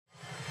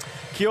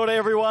Kia ora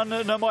everyone,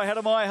 no mai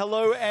hara mai,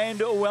 hello and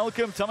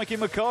welcome. Tamaki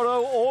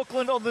Makaurau,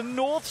 Auckland on the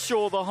North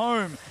Shore, the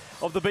home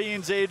of the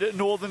BNZ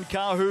Northern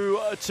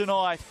Kahu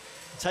tonight,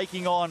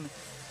 taking on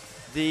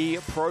the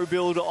Pro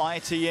Build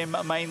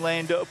ITM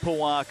mainland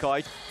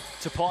Pouakai.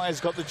 Tapaia's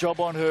got the job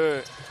on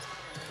her.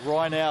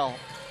 Rynell.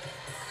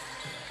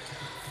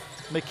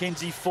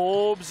 Mackenzie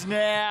Forbes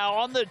now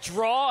on the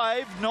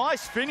drive.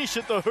 Nice finish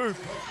at the hoop.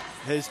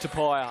 Here's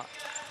Tauihi.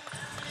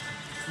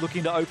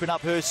 Looking to open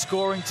up her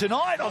scoring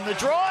tonight on the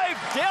drive.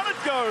 Down it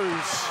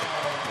goes.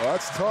 Well,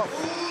 that's tough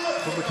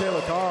for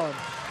Michaela Khan.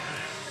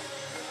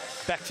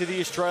 Back to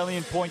the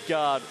Australian point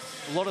guard.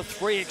 A lot of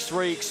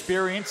 3x3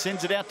 experience.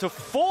 Sends it out to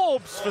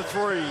Forbes for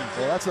three.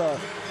 Well, that's a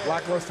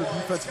lackluster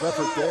defensive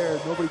effort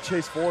there. Nobody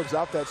chased Forbes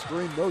out that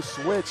screen. No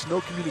switch,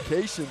 no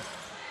communication.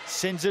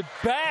 Sends it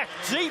back.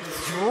 Deep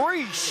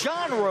three.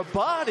 Sean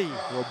Rabati.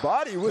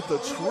 Rabati with the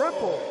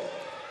triple.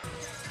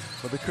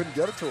 But they couldn't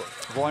get it to her.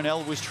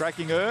 Rynell was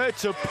tracking her.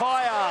 Tauihi.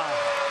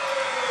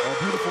 A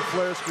beautiful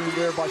flare screen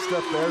there by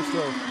Steph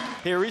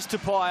Bairstow. Here is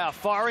Tauihi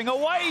firing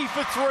away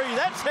for three.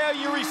 That's how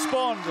you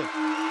respond.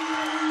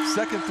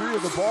 Second three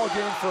of the ball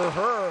game for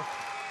her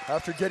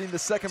after getting the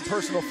second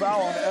personal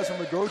foul on Ezra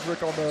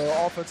McGodrick on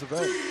the offensive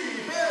end.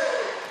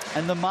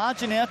 And the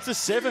margin out to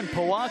 7.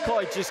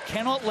 Pouakai just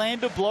cannot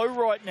land a blow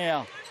right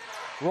now.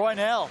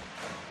 Rynell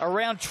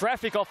around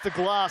traffic off the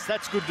glass.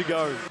 That's good to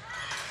go.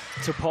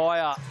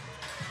 Tauihi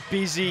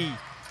busy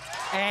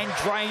and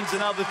drains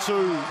another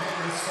two.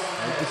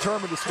 They're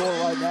determined to score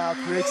right now.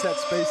 Creates that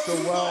space so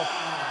well.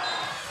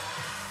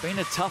 Been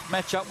a tough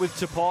matchup with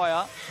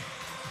Tauihi.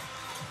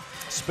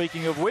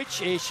 Speaking of which,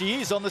 here she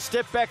is on the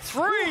step back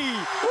three.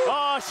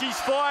 Oh, she's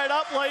fired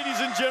up, ladies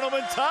and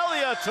gentlemen.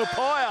 Talia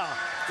Tauihi.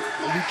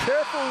 Be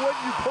careful when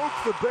you poke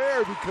the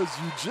bear because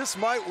you just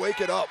might wake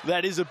it up.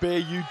 That is a bear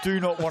you do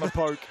not want to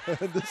poke.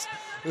 And this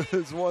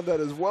is one that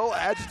is well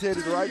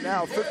agitated right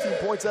now. 15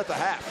 points at the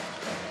half.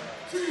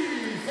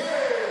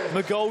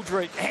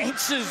 McGoldrick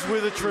answers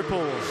with a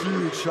triple.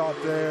 Huge shot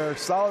there.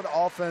 Solid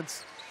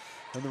offense.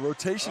 And the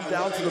rotation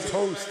down to the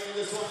post.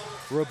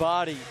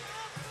 Rabati.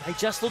 They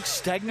just look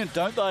stagnant,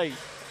 don't they?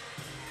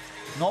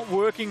 Not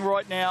working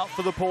right now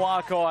for the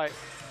Pouakai.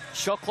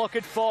 Shot clock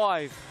at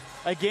 5.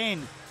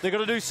 Again, they've got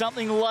to do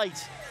something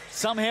late.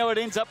 Somehow it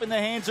ends up in the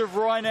hands of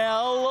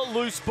Rynell.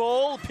 Loose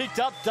ball, picked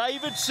up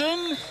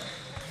Davidson.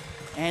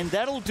 And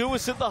that'll do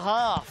us at the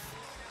half.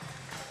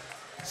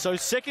 So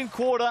second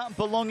quarter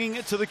belonging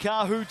to the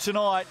Kahu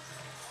tonight.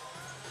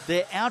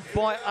 They're out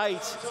by 8.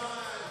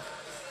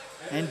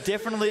 And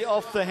definitely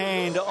off the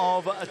hand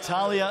of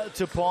Talia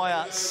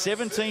Tauihi.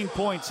 17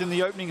 points in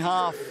the opening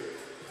half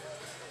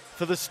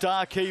for the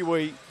star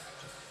Kiwi.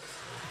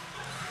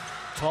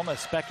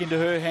 Thomas back into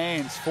her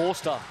hands.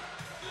 Forster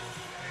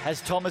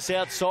has Thomas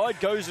outside.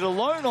 Goes it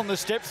alone on the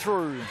step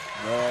through.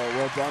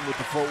 Well done with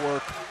the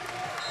footwork.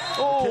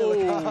 Oh.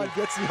 Michaela Khan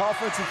gets the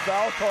offensive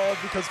foul called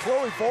because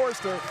Chloe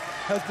Forrester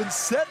has been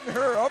setting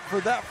her up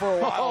for that for a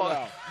while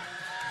now.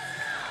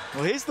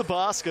 Well, here's the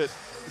basket.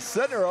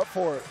 Setting her up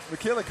for it.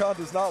 Michaela Khan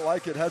does not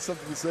like it. Has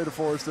something to say to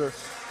Forrester.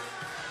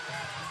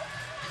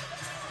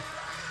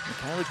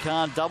 Michaela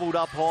Khan doubled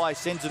up high.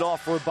 Sends it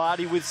off for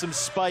Rabati with some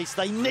space.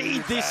 They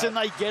need this and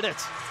they get it.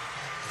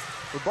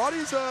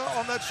 Rabati's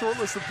on that short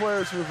list of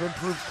players who have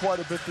improved quite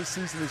a bit this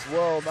season as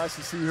well. Nice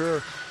to see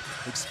her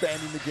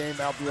expanding the game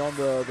out beyond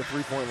the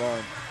three-point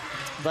line.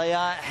 They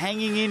are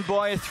hanging in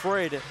by a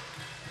thread.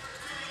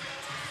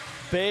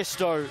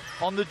 Bairstow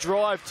on the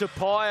drive.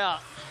 Tauihi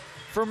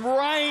from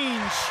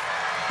range.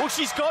 Well,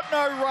 she's got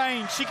no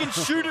range. She can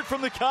shoot it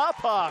from the car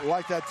park. I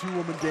like that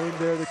two-woman game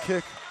there. The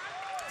kick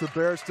to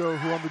Bairstow,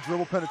 who on the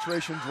dribble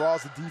penetration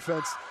draws the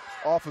defense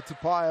off of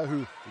Tauihi,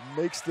 who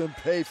makes them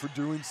pay for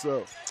doing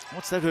so.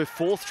 What's that, her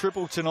 4th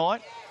triple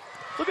tonight?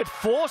 Look at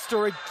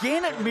Forster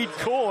again at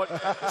mid-court.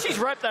 She's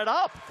wrapped that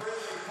up.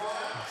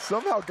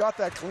 Somehow got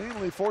that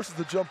cleanly, forces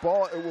the jump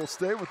ball. It will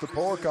stay with the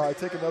Pouakai.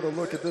 Take another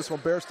look at this one.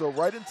 Bairstow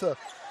right into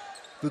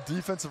the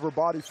defensive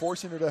Rabati,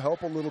 forcing her to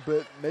help a little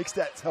bit. Makes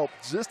that help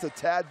just a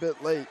tad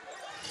bit late.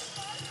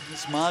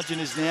 This margin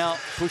is now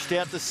pushed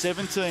out to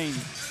 17.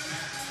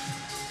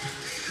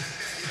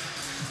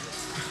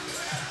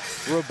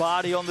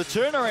 Rabati on the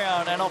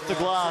turnaround and off the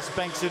glass,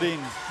 banks it in.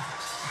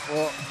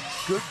 Well,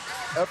 good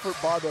effort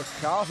by the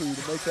Kahu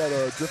to make that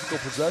a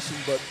difficult possession,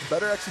 but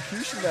better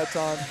execution that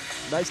time.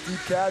 Nice deep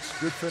catch,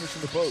 good finish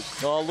in the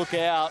post. Oh, look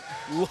out.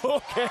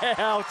 Look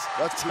out.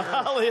 That's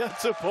Talia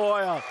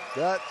Tauihi.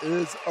 That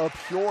is a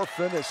pure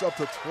finish, up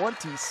to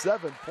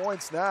 27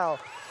 points now.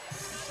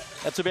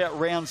 That's about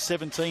round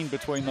 17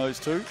 between those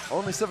two.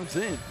 Only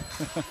 17.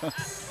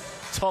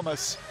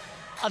 Thomas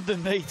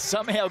underneath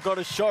somehow got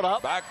a shot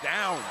up. Back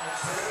down.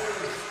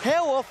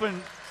 How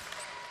often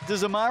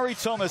does Amari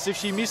Thomas, if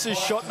she misses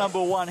shot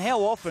number 1,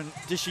 how often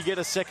does she get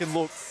a second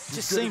look?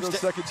 Just seems those to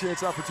second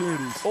chance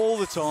opportunities. All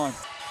the time.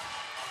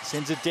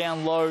 Sends it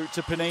down low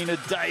to Penina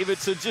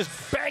Davidson, just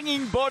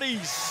banging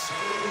bodies.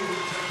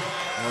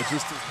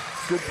 Just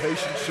good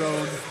patience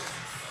shown.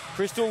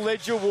 Crystal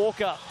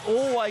Ledger-Walker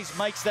always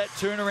makes that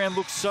turnaround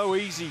look so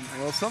easy.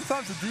 Well,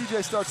 sometimes the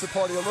DJ starts the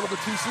party a little bit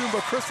too soon, but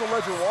Crystal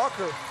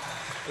Ledger-Walker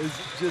is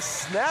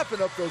just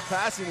snapping up those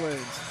passing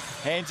lanes.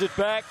 Hands it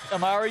back,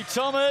 Amari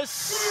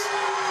Thomas.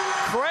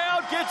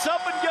 Crowd gets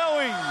up and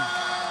going.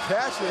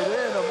 Cash it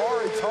in,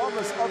 Amari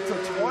Thomas up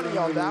to 20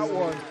 on that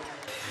one.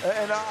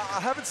 And I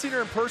haven't seen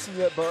her in person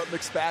yet, but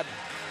McSpadden.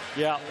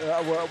 Yeah.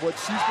 What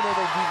she's been able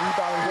to do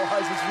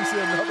rebounding-wise is we see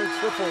another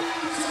triple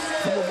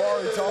from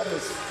Amari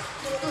Thomas.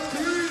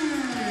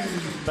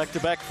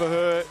 Back-to-back for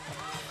her.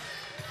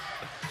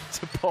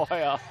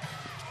 Tauihi.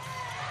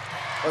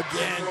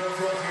 Again.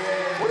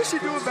 What is she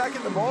doing back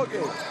in the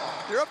ballgame?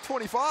 You're up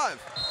 25.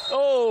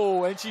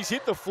 Oh, and she's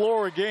hit the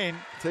floor again.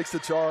 Takes the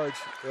charge.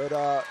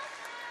 But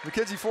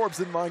Mackenzie Forbes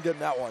didn't mind getting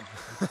that one.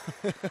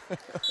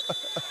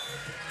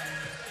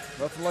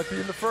 Nothing like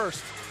being the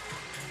first.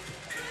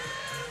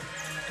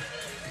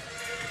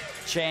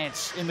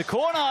 Chance in the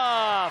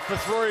corner for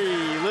three.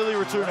 Lily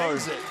Ratuno.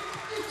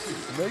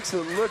 Makes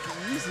it look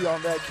easy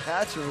on that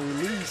catch and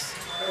release.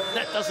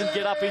 That doesn't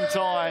get up in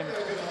time.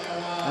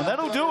 And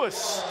that'll do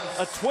us.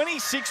 A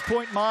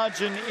 26-point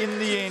margin in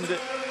the end.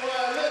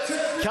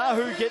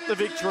 Kahu get the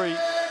victory.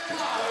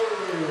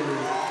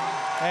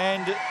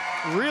 And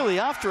really,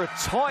 after a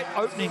tight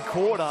opening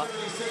quarter,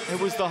 it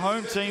was the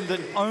home team that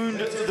owned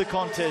the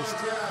contest.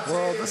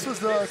 Well, this was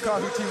the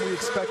Kahu team we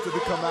expected to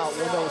come out,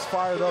 one that was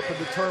fired up and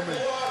determined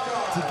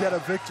to get a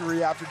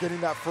victory after getting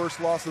that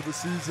first loss of the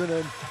season.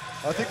 And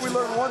I think we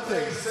learned one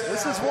thing.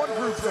 This is one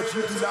group that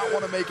you do not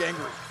want to make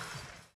angry.